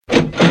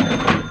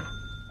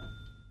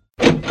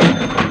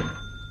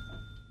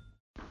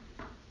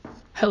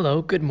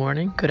Hello, good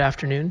morning, good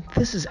afternoon.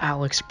 This is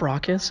Alex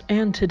Brockus,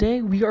 and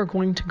today we are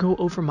going to go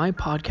over my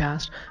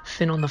podcast,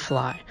 Fin on the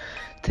Fly.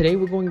 Today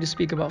we're going to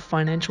speak about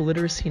financial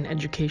literacy and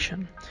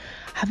education.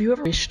 Have you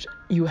ever wished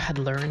you had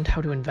learned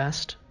how to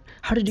invest,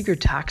 how to do your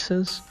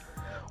taxes,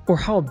 or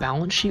how a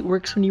balance sheet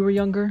works when you were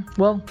younger?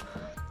 Well,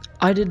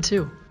 I did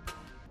too.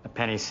 A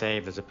penny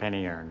saved is a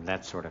penny earned,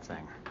 that sort of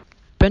thing.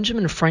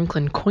 Benjamin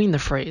Franklin coined the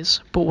phrase,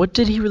 but what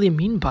did he really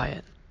mean by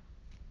it?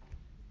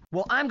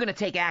 Well, I'm gonna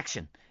take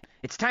action.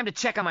 It's time to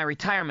check on my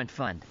retirement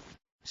fund.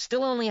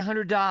 Still only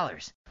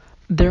 $100.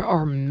 There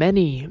are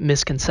many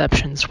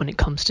misconceptions when it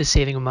comes to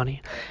saving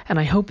money, and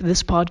I hope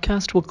this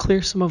podcast will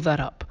clear some of that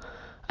up,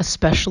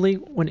 especially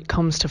when it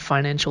comes to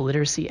financial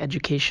literacy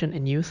education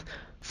in youth,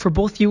 for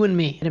both you and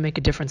me to make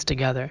a difference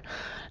together.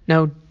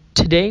 Now,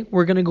 today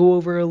we're going to go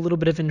over a little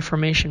bit of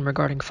information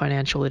regarding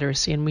financial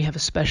literacy, and we have a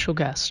special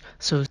guest.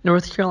 So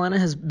North Carolina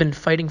has been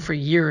fighting for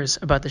years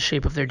about the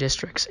shape of their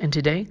districts, and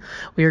today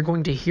we are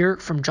going to hear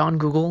from John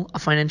Google, a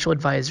financial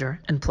advisor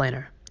and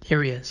planner.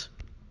 Here he is.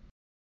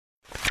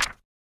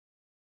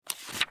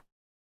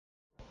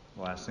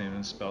 Last name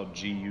is spelled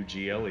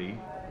G-U-G-L-E.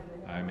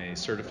 I'm a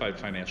certified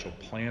financial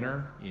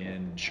planner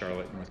in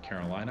Charlotte, North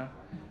Carolina.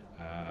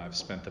 I've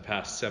spent the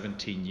past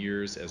 17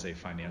 years as a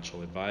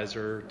financial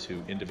advisor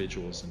to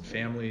individuals and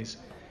families,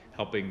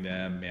 helping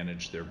them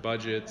manage their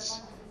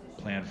budgets,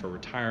 plan for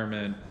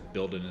retirement,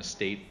 build an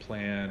estate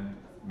plan,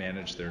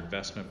 manage their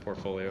investment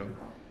portfolio.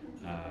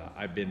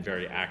 I've been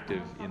very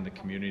active in the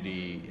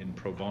community in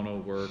pro bono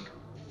work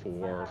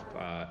for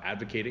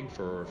advocating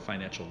for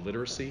financial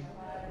literacy.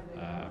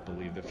 I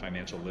believe that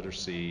financial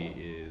literacy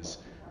is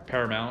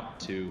paramount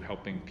to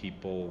helping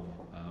people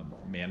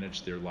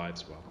manage their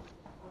lives well.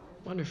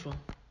 Wonderful.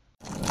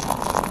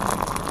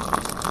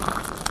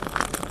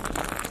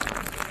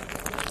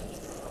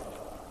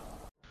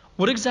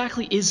 What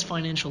exactly is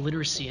financial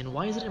literacy and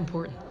why is it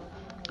important?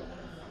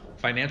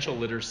 Financial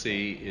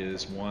literacy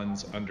is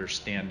one's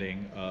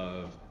understanding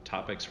of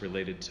topics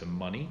related to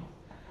money.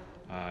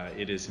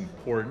 It is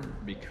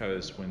important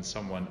because when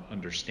someone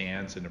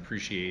understands and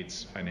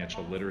appreciates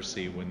financial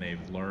literacy, when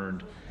they've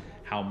learned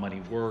how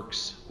money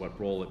works, what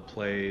role it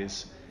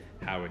plays,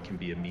 how it can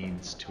be a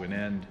means to an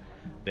end,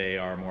 they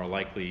are more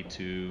likely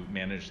to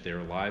manage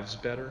their lives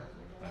better.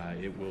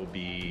 It will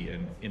be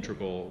an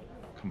integral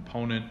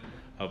component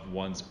of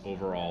one's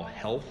overall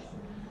health.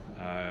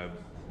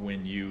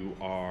 When you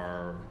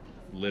are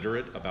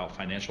literate about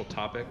financial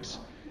topics,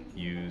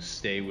 you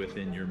stay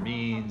within your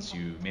means,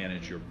 you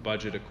manage your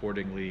budget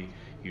accordingly,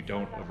 you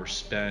don't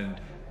overspend.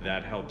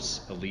 That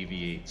helps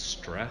alleviate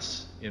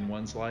stress in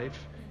one's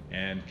life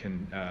and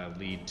can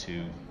lead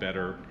to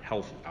better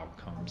health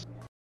outcomes.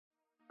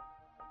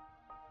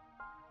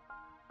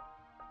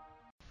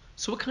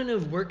 So what kind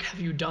of work have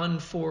you done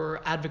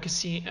for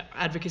advocacy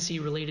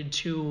related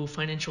to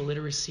financial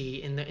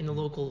literacy in the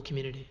local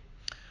community?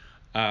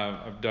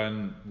 I've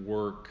done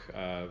work,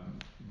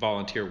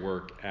 volunteer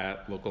work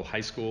at local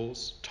high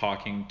schools,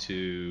 talking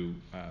to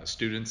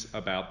students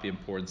about the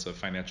importance of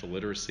financial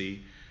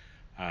literacy.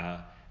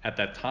 At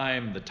that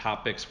time, the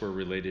topics were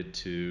related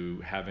to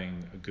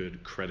having a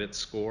good credit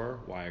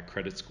score, why a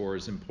credit score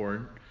is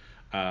important,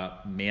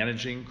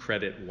 managing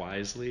credit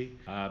wisely,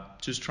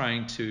 just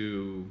trying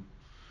to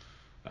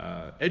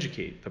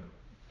educate the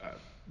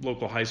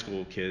local high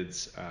school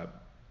kids,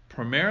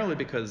 primarily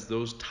because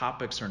those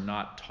topics are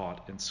not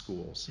taught in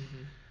schools.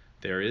 Mm-hmm.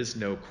 There is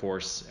no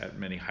course at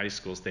many high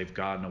schools. They've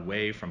gotten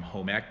away from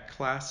home ec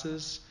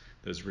classes.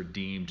 Those were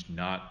deemed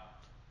not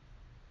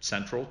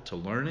central to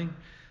learning.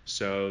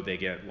 So they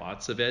get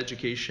lots of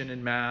education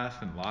in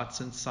math and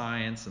lots in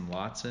science and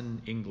lots in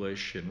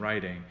English and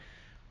writing.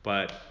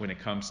 But when it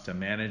comes to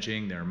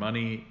managing their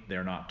money,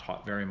 they're not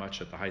taught very much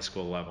at the high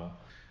school level.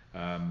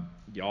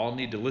 Y'all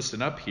need to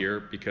listen up here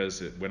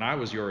because when I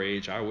was your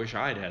age, I wish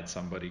I'd had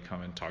somebody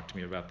come and talk to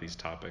me about these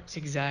topics.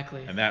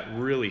 Exactly. And that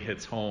really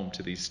hits home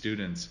to these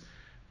students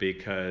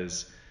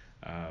because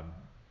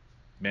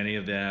many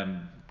of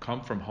them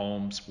come from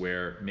homes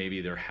where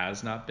maybe there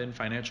has not been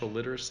financial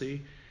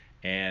literacy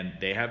and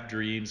they have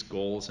dreams,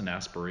 goals, and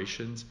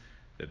aspirations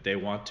that they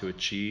want to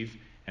achieve.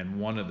 And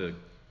one of the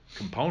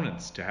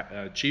components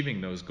to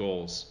achieving those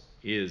goals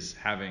is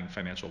having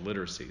financial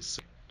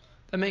literacy.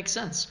 That makes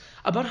sense.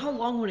 About how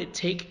long would it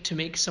take to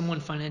make someone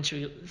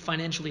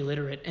financially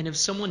literate? And if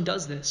someone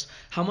does this,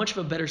 how much of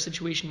a better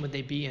situation would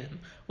they be in?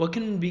 What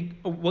can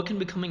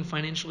becoming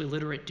financially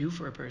literate do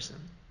for a person?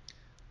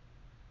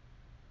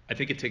 I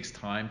think it takes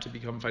time to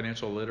become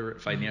financially literate.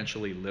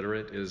 Financially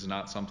literate is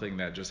not something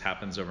that just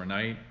happens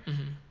overnight.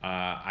 Mm-hmm.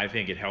 I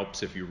think it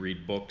helps if you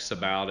read books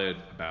about it,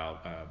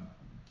 about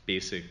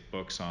basic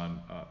books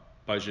on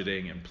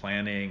budgeting and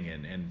planning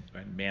and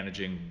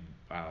managing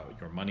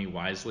your money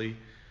wisely.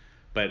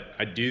 But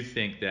I do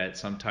think that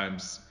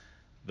sometimes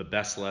the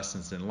best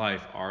lessons in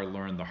life are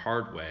learned the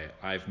hard way.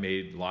 I've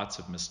made lots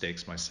of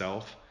mistakes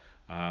myself.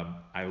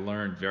 I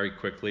learned very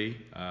quickly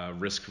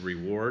risk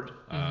reward,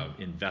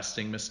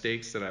 investing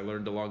mistakes that I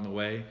learned along the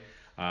way.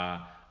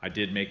 I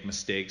did make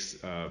mistakes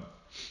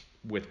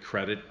with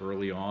credit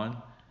early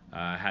on.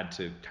 I had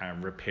to kind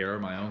of repair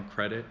my own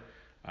credit.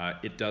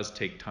 It does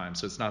take time.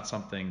 So it's not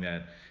something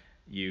that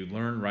you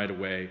learn right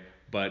away,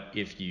 but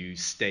if you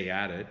stay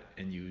at it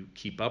and you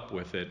keep up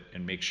with it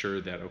and make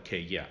sure that, okay,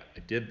 yeah, I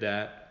did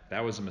that.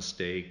 That was a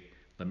mistake.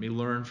 Let me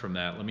learn from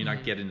that. Let me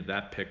not get into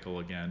that pickle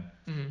again.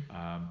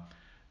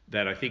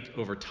 That I think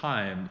over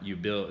time you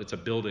build, it's a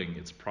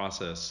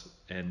process,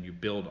 and you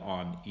build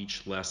on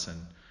each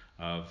lesson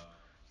of,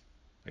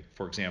 like,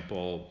 for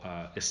example,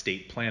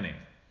 estate planning,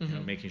 you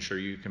know, making sure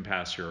you can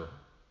pass your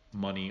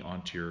money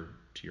on to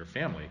your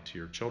family, to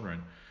your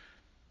children.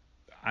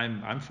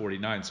 I'm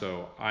 49,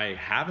 so I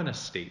have an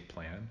estate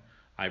plan.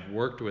 I've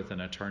worked with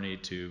an attorney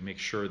to make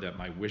sure that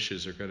my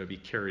wishes are going to be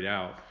carried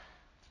out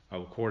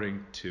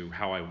according to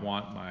how I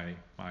want my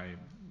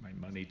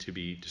money to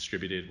be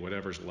distributed,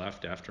 whatever's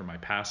left after my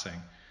passing.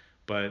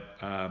 But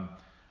I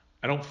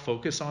don't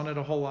focus on it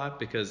a whole lot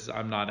because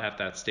I'm not at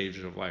that stage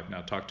of life.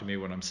 Now, talk to me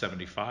when I'm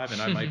 75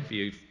 and I might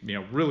be,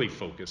 really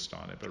focused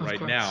on it. But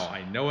right now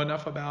I know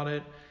enough about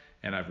it,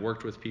 and I've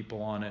worked with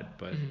people on it.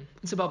 But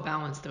it's about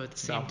balance, though, at the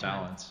same time. It's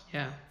about balance.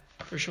 Yeah,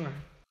 for sure.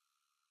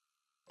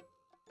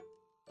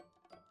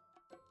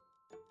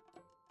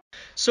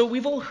 So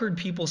we've all heard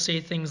people say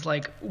things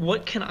like,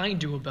 what can I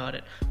do about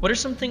it? What are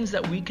some things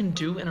that we can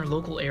do in our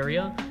local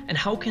area, and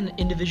how can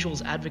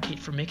individuals advocate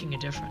for making a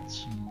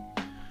difference?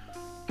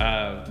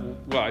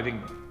 Well, I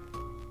think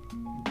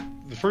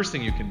the first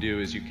thing you can do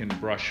is you can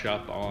brush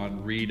up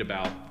on, read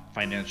about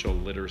financial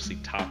literacy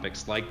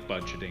topics like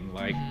budgeting,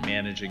 like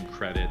managing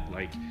credit,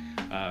 like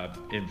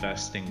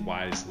investing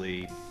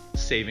wisely,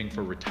 saving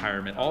for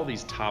retirement, all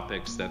these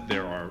topics that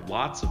there are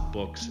lots of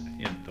books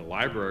in the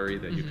library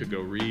that you could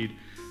go read.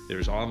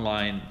 There's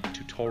online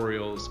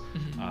tutorials.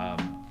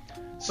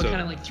 So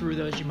kind of like through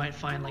those, you might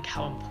find like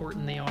how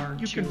important they are.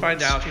 You can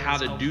find out how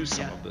to do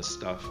some of this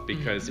stuff,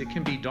 because it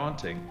can be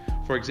daunting.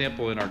 For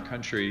example, in our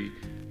country,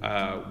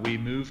 we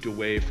moved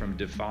away from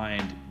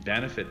defined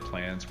benefit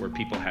plans where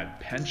people had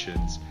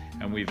pensions,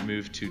 and we've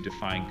moved to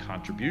defined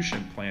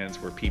contribution plans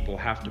where people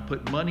have to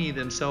put money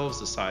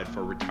themselves aside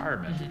for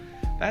retirement.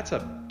 That's a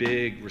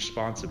big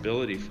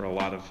responsibility for a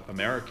lot of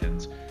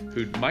Americans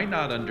who might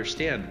not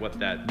understand what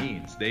that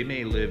means. They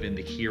may live in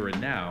the here and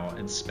now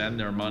and spend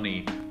their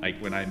money, like,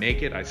 when I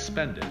make it, I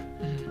spend it.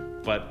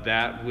 But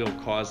that will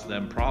cause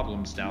them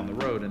problems down the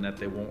road, and that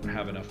they won't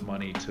have enough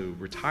money to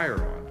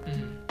retire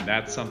on.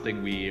 That's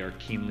something we are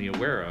keenly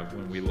aware of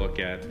when we look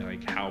at,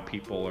 like, how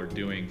people are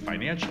doing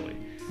financially.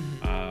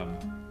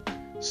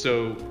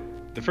 So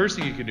the first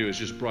thing you can do is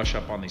just brush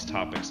up on these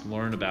topics,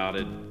 learn about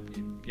it,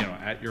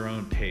 at your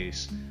own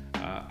pace.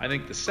 I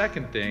think the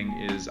second thing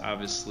is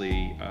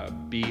obviously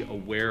be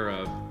aware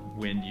of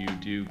when you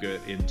do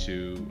get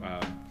into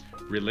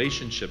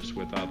relationships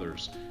with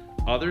others.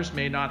 Others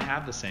may not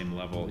have the same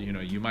level.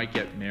 You might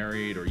get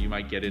married, or you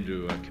might get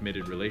into a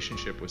committed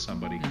relationship with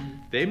somebody.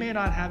 They may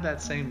not have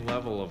that same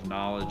level of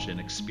knowledge and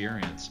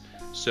experience.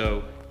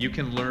 So you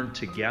can learn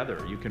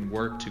together. You can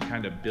work to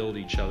kind of build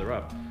each other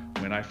up.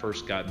 When I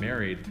first got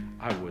married,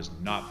 I was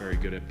not very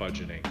good at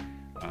budgeting.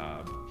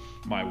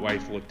 My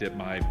wife looked at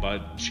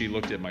she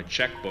looked at my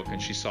checkbook, and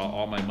she saw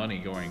all my money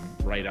going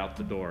right out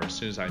the door. As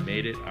soon as I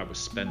made it, I was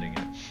spending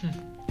it.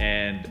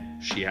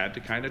 And she had to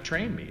kind of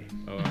train me.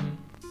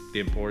 The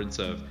importance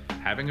of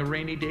having a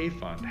rainy day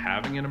fund,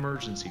 having an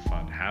emergency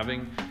fund,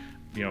 having,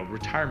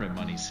 retirement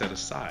money set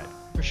aside.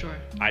 For sure.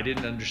 I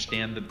didn't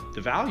understand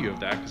the value of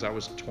that because I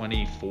was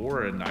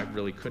 24 and I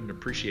really couldn't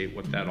appreciate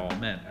what that all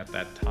meant at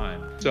that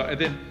time. So, and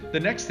then the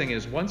next thing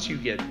is, once you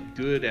get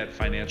good at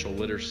financial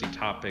literacy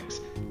topics,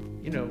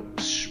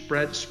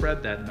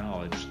 spread that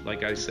knowledge.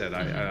 Like I said,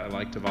 I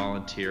like to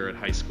volunteer at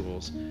high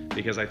schools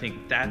because I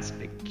think that's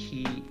a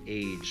key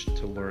age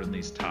to learn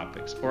these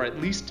topics, or at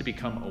least to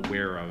become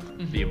aware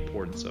of the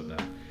importance of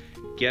them.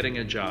 Getting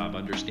a job,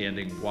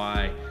 understanding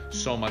why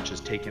so much is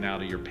taken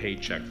out of your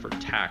paycheck for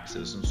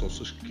taxes and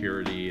Social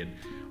Security and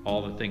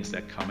all the things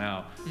that come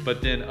out,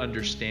 but then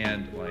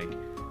understand, like,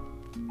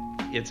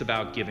 it's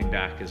about giving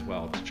back as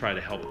well, to try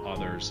to help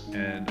others.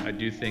 And I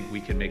do think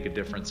we can make a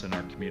difference in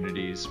our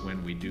communities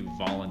when we do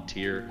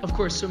volunteer. Of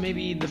course. So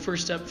maybe the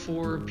first step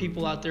for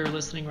people out there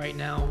listening right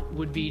now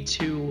would be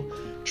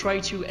to try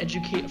to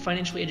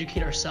financially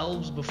educate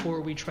ourselves before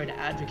we try to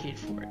advocate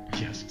for it.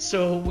 Yes.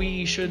 So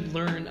we should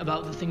learn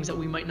about the things that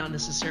we might not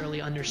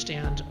necessarily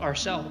understand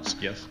ourselves.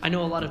 Yes. I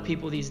know a lot of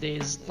people these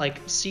days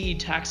see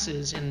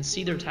taxes and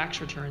see their tax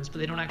returns, but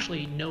they don't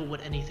actually know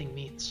what anything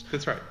means.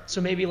 That's right.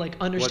 So maybe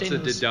understanding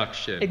what's a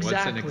deduction?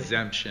 Exactly. What's an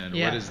exemption?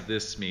 Yeah. What does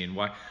this mean?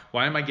 Why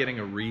am I getting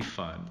a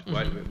refund?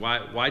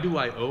 Why do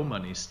I owe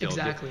money still?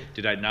 Exactly.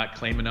 Did I not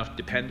claim enough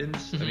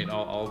dependents? I mean,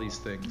 all these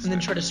things. And then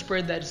try to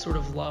spread that sort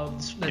of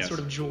love, that Yes. sort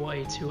of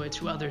joy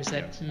to others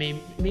that Yes.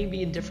 may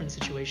be in different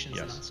situations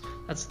than Yes.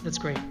 us. That's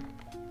great.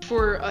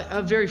 For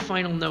a very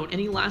final note,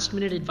 any last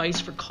minute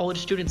advice for college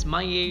students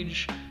my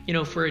age,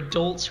 for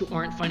adults who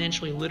aren't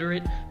financially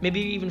literate, maybe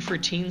even for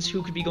teens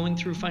who could be going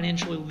through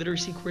financial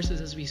literacy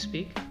courses as we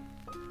speak?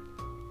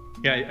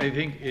 Yeah, I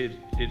think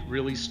it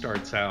really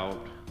starts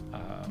out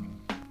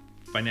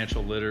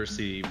financial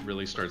literacy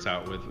really starts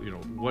out with,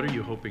 what are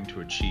you hoping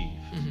to achieve?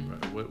 Mm-hmm.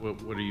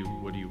 Right? What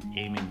are you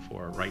aiming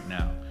for right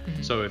now?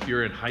 Mm-hmm. So if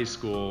you're in high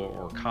school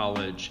or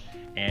college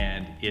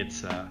and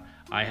it's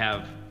I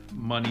have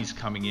monies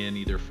coming in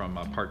either from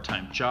a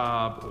part-time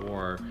job,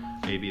 or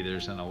maybe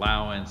there's an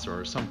allowance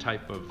or some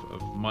type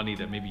of money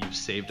that maybe you've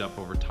saved up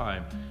over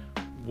time.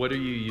 What are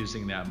you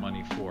using that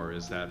money for?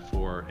 Is that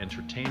for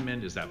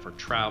entertainment? Is that for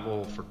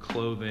travel, for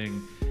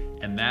clothing?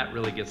 And that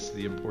really gets to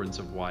the importance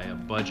of why a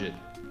budget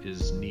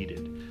is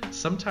needed.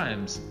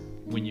 Sometimes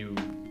when you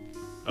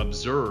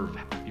observe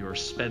your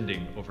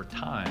spending over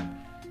time,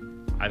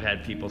 I've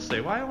had people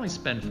say, well, I only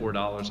spend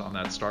 $4 on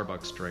that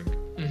Starbucks drink.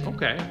 Mm-hmm.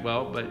 Okay,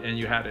 well, and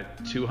you had it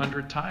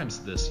 200 times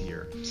this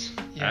year.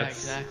 Yeah,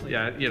 exactly.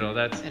 Yeah,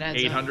 that's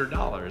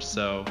 $800.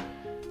 So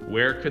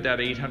where could that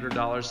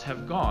 $800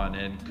 have gone?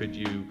 And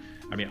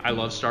I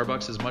love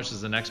Starbucks as much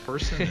as the next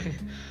person.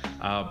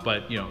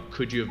 But,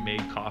 could you have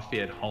made coffee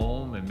at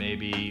home and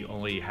maybe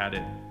only had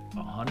it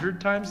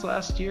 100 times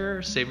last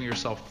year, saving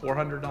yourself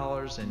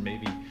 $400 and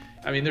maybe...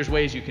 there's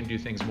ways you can do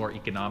things more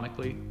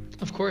economically.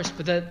 Of course,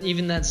 but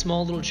even that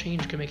small little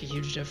change can make a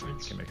huge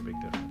difference. It can make a big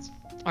difference.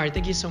 All right,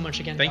 thank you so much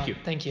again. Thank Don. you.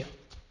 Thank you.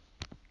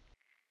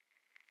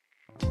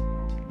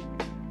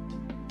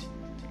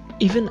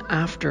 Even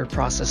after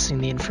processing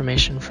the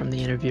information from the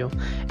interview,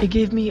 it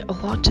gave me a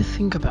lot to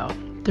think about.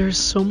 There's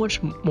so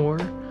much more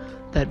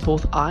that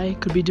both I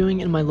could be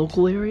doing in my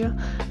local area,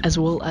 as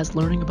well as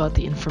learning about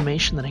the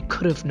information that I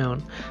could have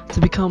known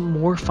to become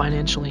more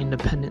financially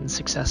independent and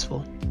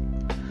successful.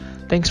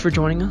 Thanks for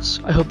joining us.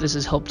 I hope this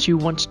has helped you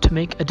want to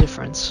make a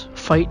difference.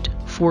 Fight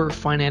for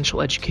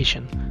financial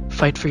education.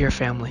 Fight for your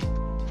family.